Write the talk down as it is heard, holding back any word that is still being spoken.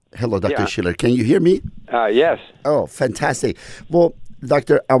Hello, Dr. Yeah. Shiller. Can you hear me? Yes. Oh, fantastic. Well,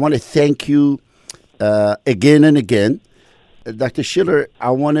 Doctor, I want to thank you again and again. Dr. Shiller,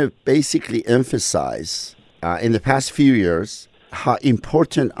 I want to basically emphasize in the past few years how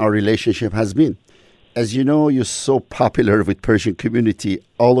important our relationship has been. As you know, you're so popular with Persian community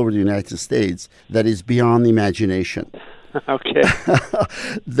all over the United States that is beyond imagination. Okay.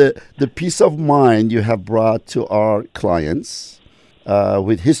 The peace of mind you have brought to our clients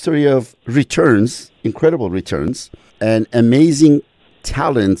with history of returns, incredible returns, and amazing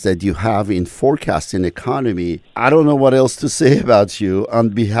talents that you have in forecasting economy. I don't know what else to say about you on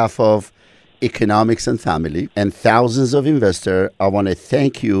behalf of economics and family and thousands of investors. I want to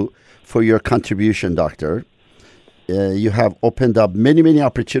thank you for your contribution, Doctor. You have opened up many, many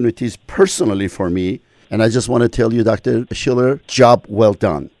opportunities personally for me. And I just want to tell you, Dr. Shiller, job well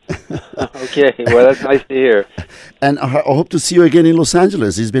done. Okay, well, that's nice to hear. And I hope to see you again in Los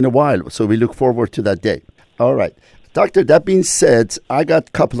Angeles. It's been a while, so we look forward to that day. All right. Doctor, that being said, I got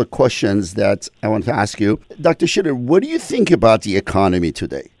a couple of questions that I want to ask you. Dr. Shiller, what do you think about the economy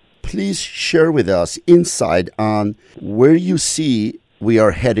today? Please share with us insight on where you see we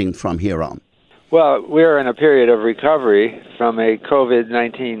are heading from here on. Well, we're in a period of recovery from a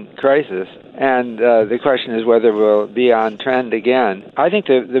COVID-19 crisis, and the question is whether we'll be on trend again. I think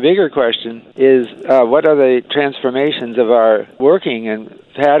the bigger question is what are the transformations of our working and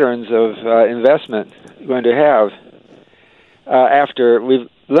patterns of investment going to have after we've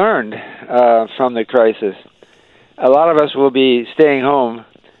learned from the crisis. A lot of us will be staying home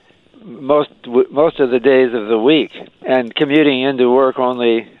most of the days of the week and commuting into work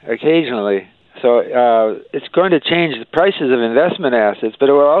only occasionally. So it's going to change the prices of investment assets, but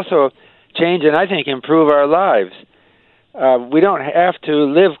it will also change and I think improve our lives. We don't have to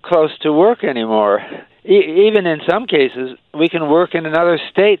live close to work anymore. Even in some cases, we can work in another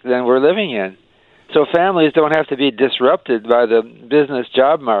state than we're living in. So families don't have to be disrupted by the business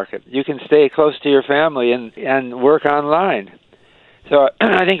job market. You can stay close to your family and work online. So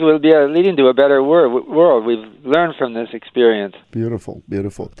I think it will be leading to a better world. We've learned from this experience. Beautiful,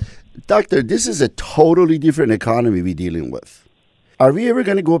 beautiful. Doctor, this is a totally different economy we're dealing with. Are we ever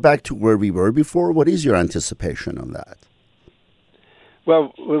going to go back to where we were before? What is your anticipation on that?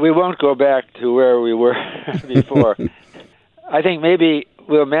 Well, we won't go back to where we were before. I think maybe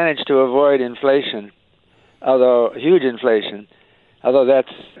we'll manage to avoid inflation, huge inflation, although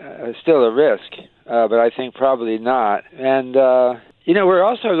that's still a risk, but I think probably not. And we're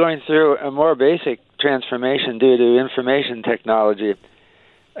also going through a more basic transformation due to information technology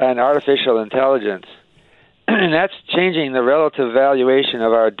and artificial intelligence. And that's changing the relative valuation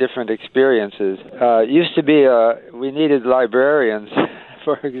of our different experiences. Used to be we needed librarians,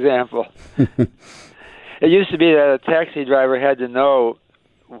 for example. It used to be that a taxi driver had to know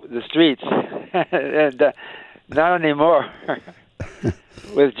the streets, and not anymore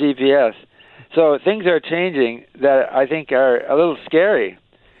with GPS. So things are changing that I think are a little scary,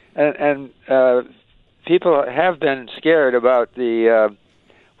 and people have been scared about the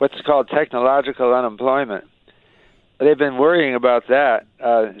what's called technological unemployment. They've been worrying about that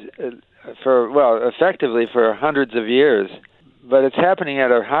effectively for hundreds of years, but it's happening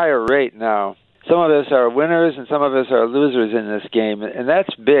at a higher rate now. Some of us are winners and some of us are losers in this game, and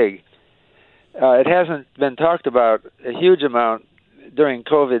that's big. It hasn't been talked about a huge amount during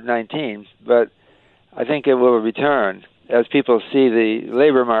COVID-19, but I think it will return as people see the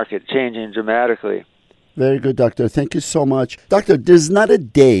labor market changing dramatically. Very good, Doctor. Thank you so much. Doctor, there is not a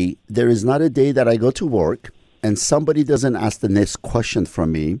day that I go to work and somebody doesn't ask the next question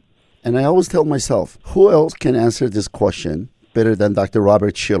from me. And I always tell myself, who else can answer this question better than Dr.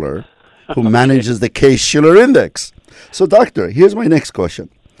 Robert Shiller, who manages the Case-Shiller Index? So, Doctor, here's my next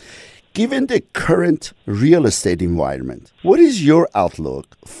question. Given the current real estate environment, what is your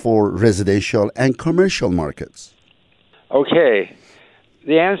outlook for residential and commercial markets? Okay.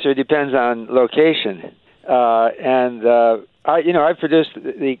 The answer depends on location. I produced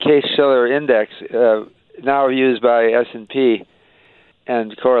the Case-Shiller Index, now used by S&P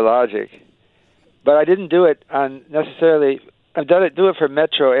and CoreLogic. But I didn't do it do it for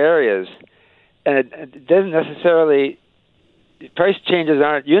metro areas. And it doesn't necessarily, price changes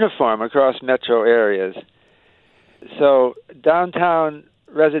aren't uniform across metro areas. So downtown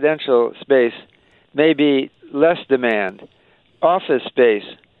residential space may be less demand, office space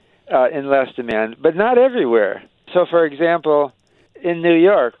in less demand, but not everywhere. So, for example, in New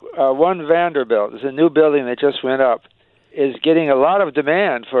York, One Vanderbilt is a new building that just went up, is getting a lot of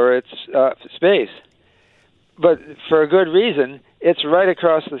demand for its space. But for a good reason, it's right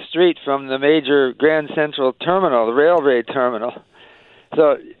across the street from the major Grand Central Terminal, the railway terminal.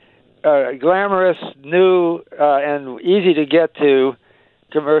 So glamorous, new, and easy to get to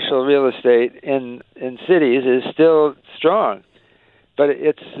commercial real estate in cities is still strong. But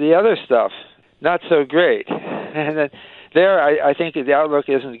it's the other stuff, not so great. And then there, I think the outlook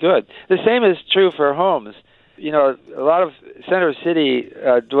isn't good. The same is true for homes. You know, a lot of center city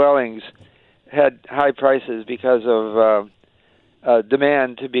dwellings had high prices because of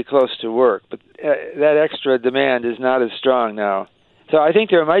demand to be close to work. But that extra demand is not as strong now. So I think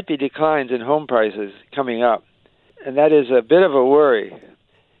there might be declines in home prices coming up. And that is a bit of a worry.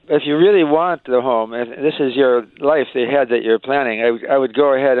 If you really want the home, if this is your life ahead that you're planning, I would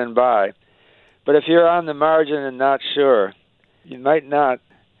go ahead and buy. But if you're on the margin and not sure, you might not.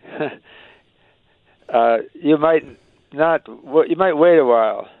 You might wait a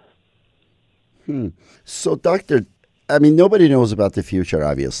while. So, Doctor, I mean, nobody knows about the future,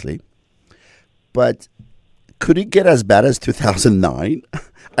 obviously, but could it get as bad as 2009?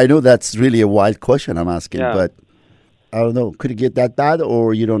 I know that's really a wild question I'm asking, but I don't know. Could it get that bad,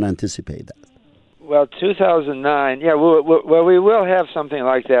 or you don't anticipate that? Well, 2009, well, we will have something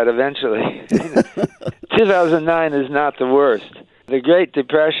like that eventually. 2009 is not the worst. The Great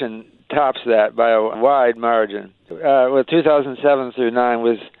Depression tops that by a wide margin. 2007 through 9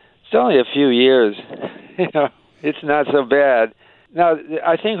 was it's only a few years. It's not so bad. Now,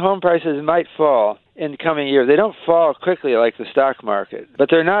 I think home prices might fall in coming years. They don't fall quickly like the stock market, but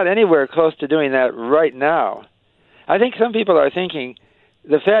they're not anywhere close to doing that right now. I think some people are thinking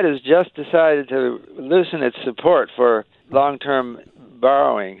the Fed has just decided to loosen its support for long-term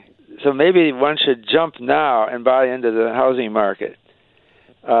borrowing. So maybe one should jump now and buy into the housing market.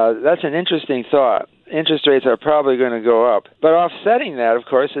 That's an interesting thought. Interest rates are probably going to go up. But offsetting that, of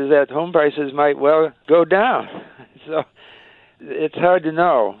course, is that home prices might well go down. So it's hard to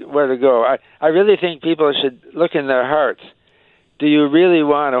know where to go. I really think people should look in their hearts. Do you really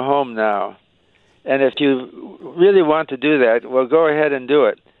want a home now? And if you really want to do that, well, go ahead and do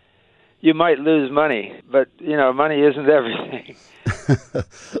it. You might lose money, but, money isn't everything.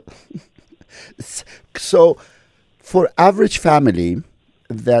 So for average family,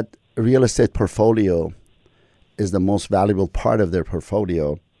 that real estate portfolio is the most valuable part of their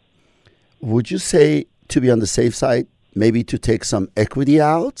portfolio. Would you say, to be on the safe side, maybe to take some equity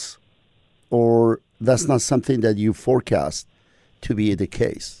out? Or that's not something that you forecast to be the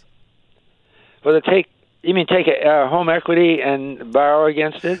case? Well, you mean take a home equity and borrow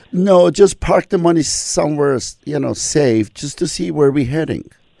against it? No, just park the money somewhere, safe, just to see where we're heading.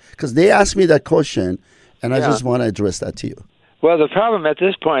 Because they asked me that question, and I just want to address that to you. Well, the problem at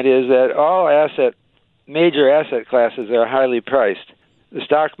this point is that all major asset classes are highly priced. The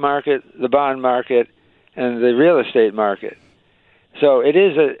stock market, the bond market, and the real estate market. So it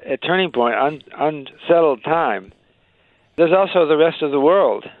is a turning point, unsettled time. There's also the rest of the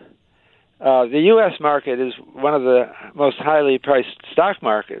world. The U.S. market is one of the most highly priced stock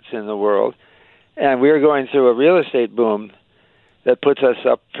markets in the world, and we're going through a real estate boom that puts us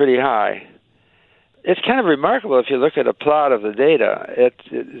up pretty high. It's kind of remarkable if you look at a plot of the data.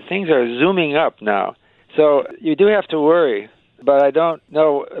 Things are zooming up now. So you do have to worry, but I don't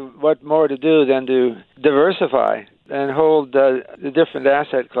know what more to do than to diversify and hold the different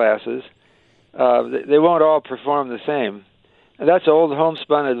asset classes. They won't all perform the same. And that's old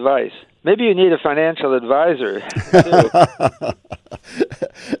homespun advice. Maybe you need a financial advisor, too.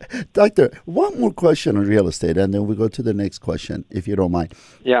 Doctor, one more question on real estate, and then we'll go to the next question, if you don't mind.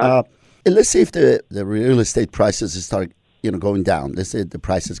 Yeah. Let's say if the real estate prices start going down. Let's say the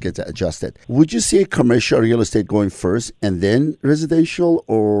prices get adjusted. Would you see commercial real estate going first and then residential,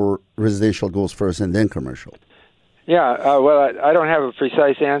 or residential goes first and then commercial? Yeah, well, I don't have a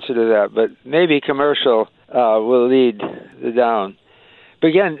precise answer to that, but maybe commercial will lead down. But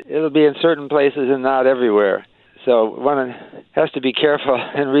again, it'll be in certain places and not everywhere. So one has to be careful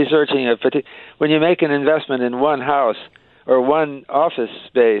in researching it. But when you make an investment in one house or one office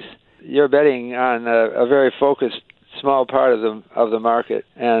space, you're betting on a very focused small part of the market,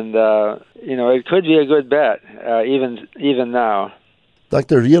 and it could be a good bet even now.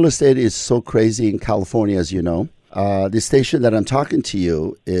 Doctor, real estate is so crazy in California, as you know. The station that I'm talking to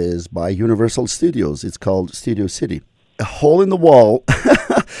you is by Universal Studios. It's called Studio City. A hole in the wall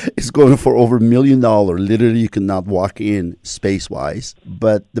is going for over $1 million. Literally, you cannot walk in space-wise,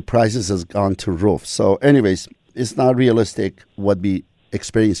 but the prices has gone to roof. So anyways, it's not realistic what we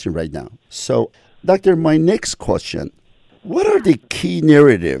experiencing right now. So, Doctor, my next question, what are the key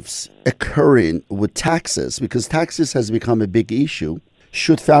narratives occurring with taxes? Because taxes has become a big issue.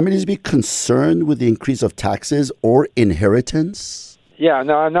 Should families be concerned with the increase of taxes or inheritance? Yeah,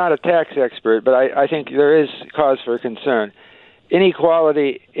 no, I'm not a tax expert, but I think there is cause for concern.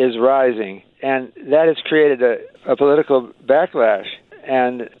 inequality is rising, and that has created a political backlash.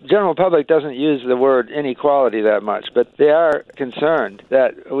 And the general public doesn't use the word inequality that much, but they are concerned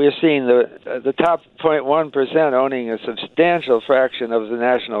that we're seeing the top 0.1% owning a substantial fraction of the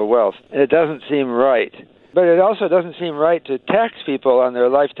national wealth. And it doesn't seem right. But it also doesn't seem right to tax people on their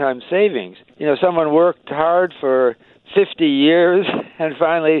lifetime savings. You know, someone worked hard for 50 years and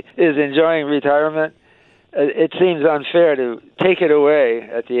finally is enjoying retirement. It seems unfair to take it away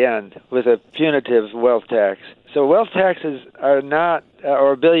at the end with a punitive wealth tax. So wealth taxes are not,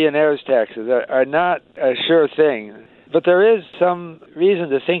 or billionaires' taxes, are not a sure thing. But there is some reason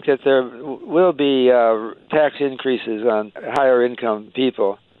to think that there will be tax increases on higher income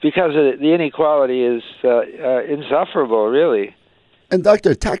people because the inequality is insufferable, really. And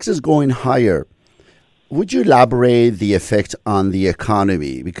Doctor, taxes going higher, would you elaborate the effect on the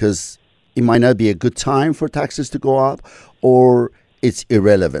economy? Because it might not be a good time for taxes to go up, or it's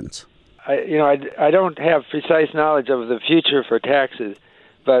irrelevant. I don't have precise knowledge of the future for taxes,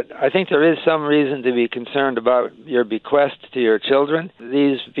 but I think there is some reason to be concerned about your bequests to your children.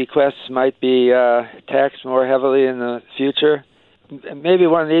 These bequests might be taxed more heavily in the future. Maybe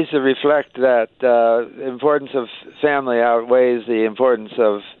one needs to reflect that the importance of family outweighs the importance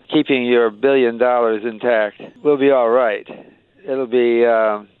of keeping your $1 billion intact. We'll be all right. It'll be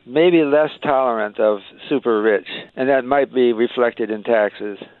maybe less tolerant of super rich, and that might be reflected in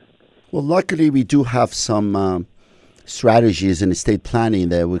taxes. Well, luckily, we do have some strategies in estate planning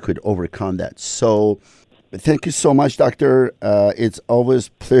that we could overcome that. So thank you so much, Doctor. It's always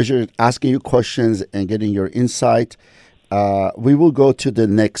a pleasure asking you questions and getting your insight. We will go to the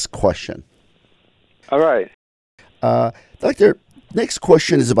next question. All right. Doctor, next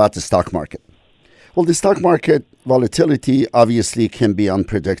question is about the stock market. Well, the stock market volatility obviously can be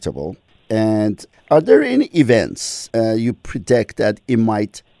unpredictable. And are there any events you predict that it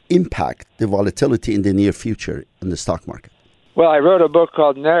might impact the volatility in the near future in the stock market? Well, I wrote a book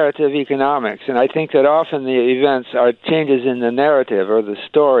called Narrative Economics, and I think that often the events are changes in the narrative or the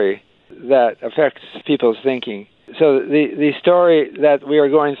story that affects people's thinking. So the story that we are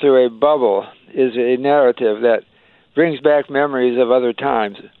going through a bubble is a narrative that brings back memories of other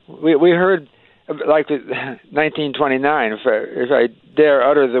times. We heard, like 1929, if I dare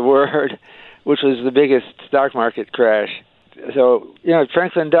utter the word, which was the biggest stock market crash. So,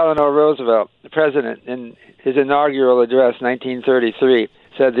 Franklin Delano Roosevelt, the president, in his inaugural address, 1933,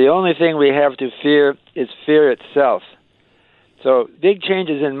 said, "The only thing we have to fear is fear itself." So big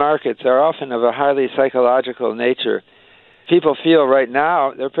changes in markets are often of a highly psychological nature. People feel right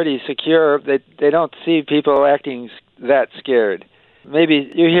now they're pretty secure. They don't see people acting that scared.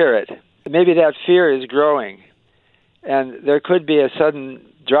 Maybe you hear it. Maybe that fear is growing, and there could be a sudden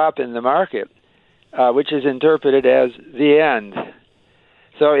drop in the market, which is interpreted as the end.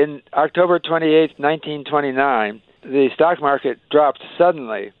 So in October 28th, 1929, the stock market dropped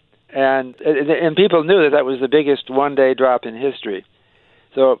suddenly. And people knew that was the biggest one-day drop in history.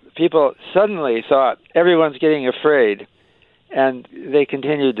 So people suddenly thought everyone's getting afraid, and they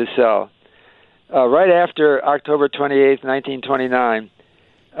continued to sell. Right after October 28th, 1929,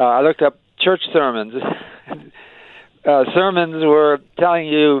 I looked up church sermons. Sermons were telling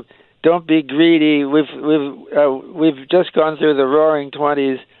you, don't be greedy. We've just gone through the Roaring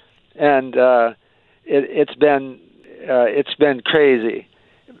 '20s, and it's been crazy.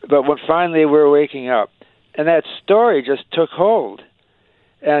 But finally we're waking up. And that story just took hold.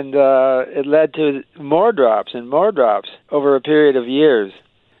 And it led to more drops and more drops over a period of years.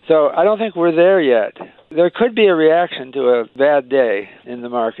 So I don't think we're there yet. There could be a reaction to a bad day in the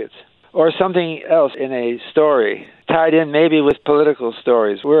markets, or something else in a story, tied in maybe with political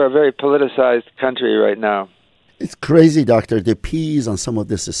stories. We're a very politicized country right now. It's crazy, Doctor. The P's on some of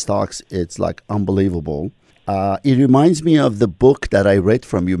these stocks, it's like unbelievable. It reminds me of the book that I read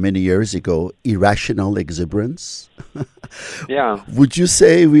from you many years ago, Irrational Exuberance. Yeah. Would you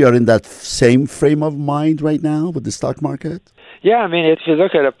say we are in that same frame of mind right now with the stock market? Yeah, I mean, if you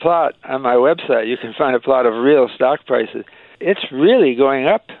look at a plot on my website, you can find a plot of real stock prices. It's really going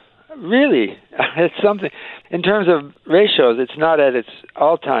up. Really. It's something. In terms of ratios, it's not at its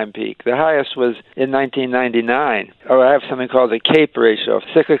all-time peak. The highest was in 1999. Or I have something called the CAPE ratio,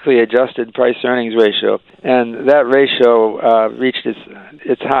 cyclically adjusted price-earnings ratio. And that ratio reached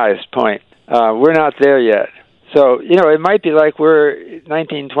its highest point. We're not there yet. So, it might be like we're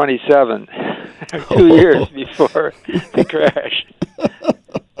 1927, 2 years before the crash.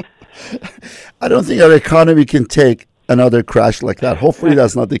 I don't think our economy can take another crash like that. Hopefully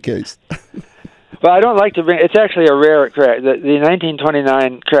that's not the case. But I don't like to bring... It's actually a rare crash. The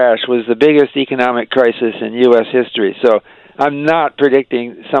 1929 crash was the biggest economic crisis in U.S. history. So I'm not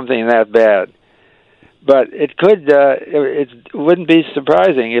predicting something that bad. But it could. It wouldn't be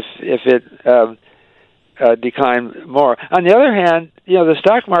surprising if it declined more. On the other hand, the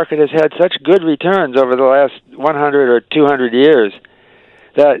stock market has had such good returns over the last 100 or 200 years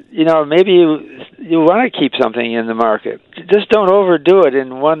that maybe you want to keep something in the market. Just don't overdo it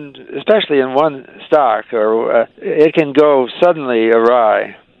especially in one stock, or it can go suddenly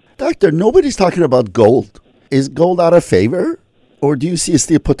awry. Doctor, nobody's talking about gold. Is gold out of favor? Or do you see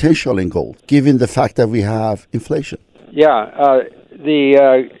still potential in gold, given the fact that we have inflation? Yeah,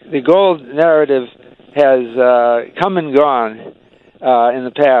 the gold narrative has come and gone in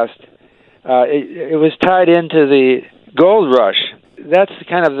the past. It was tied into the gold rush. That's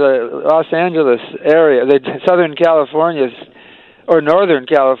kind of the Los Angeles area, the Southern California or Northern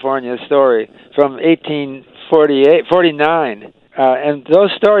California story from 1849. And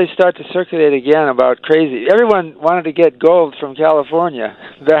those stories start to circulate again about crazy. Everyone wanted to get gold from California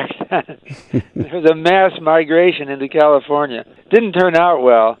back then. There was a mass migration into California. Didn't turn out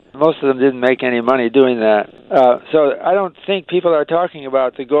well. Most of them didn't make any money doing that. So I don't think people are talking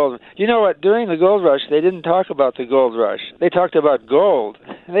about the gold. You know what? During the gold rush, they didn't talk about the gold rush. They talked about gold.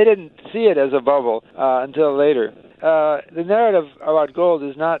 They didn't see it as a bubble until later. The narrative about gold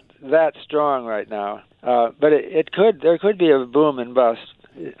is not that strong right now. But there could be a boom and bust.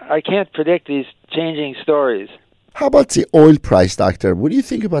 I can't predict these changing stories. How about the oil price, Doctor? What do you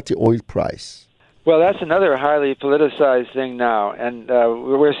think about the oil price? Well, that's another highly politicized thing now, and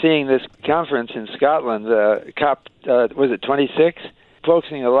we're seeing this conference in Scotland, COP, was it 26,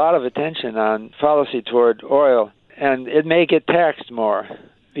 focusing a lot of attention on policy toward oil, and it may get taxed more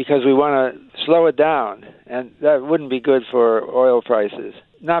because we want to slow it down, and that wouldn't be good for oil prices.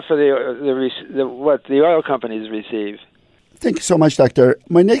 Not for what the oil companies receive. Thank you so much, Doctor.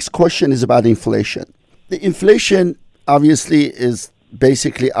 My next question is about inflation. The inflation obviously is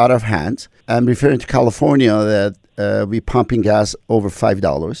basically out of hand. I'm referring to California that we're pumping gas over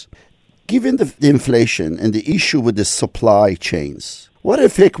 $5. Given the inflation and the issue with the supply chains, what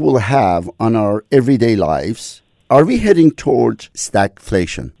effect will it have on our everyday lives? Are we heading toward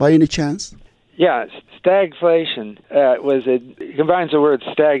stagflation by any chance? Yeah, stagflation combines the words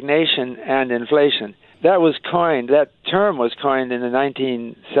stagnation and inflation. That term was coined in the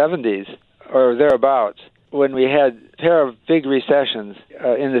 1970s or thereabouts when we had a pair of big recessions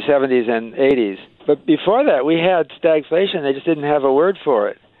in the 70s and 80s. But before that, we had stagflation. They just didn't have a word for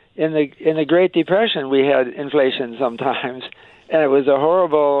it. In the Great Depression, we had inflation sometimes, and it was a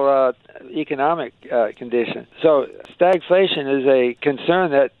horrible economic condition. So stagflation is a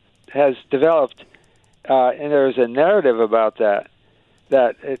concern that has developed, and there's a narrative about that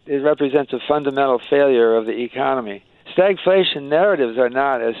it represents a fundamental failure of the economy. Stagflation narratives are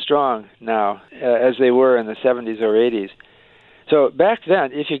not as strong now as they were in the 70s or 80s. So back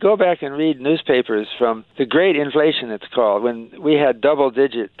then, if you go back and read newspapers from the Great Inflation, it's called, when we had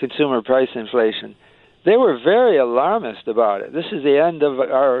double-digit consumer price inflation, they were very alarmist about it. This is the end of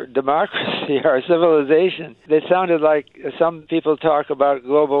our democracy, our civilization. They sounded like some people talk about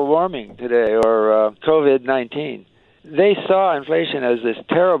global warming today or COVID-19. They saw inflation as this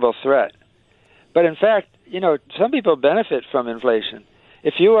terrible threat. But in fact, some people benefit from inflation.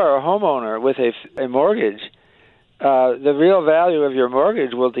 If you are a homeowner with a mortgage, the real value of your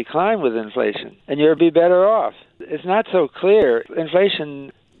mortgage will decline with inflation, and you'll be better off. It's not so clear.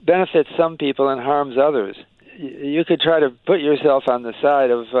 Inflation benefits some people and harms others. You could try to put yourself on the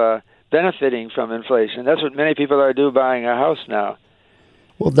side of benefiting from inflation. That's what many people are doing buying a house now.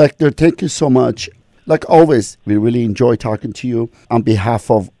 Well, Doctor, thank you so much. Like always, we really enjoy talking to you. On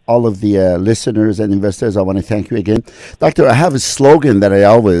behalf of all of the listeners and investors, I want to thank you again. Doctor, I have a slogan that I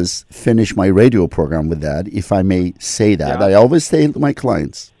always finish my radio program with that, if I may say that. Yeah. I always say to my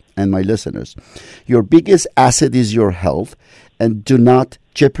clients and my listeners, your biggest asset is your health, and do not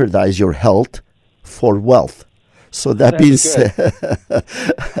jeopardize your health for wealth. So that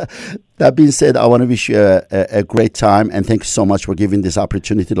being said, I want to wish you a great time, and thank you so much for giving this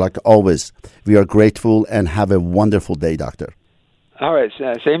opportunity. Like always, we are grateful, and have a wonderful day, Doctor. All right,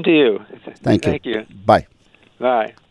 same to you. Thank you. Thank you. Bye. Bye.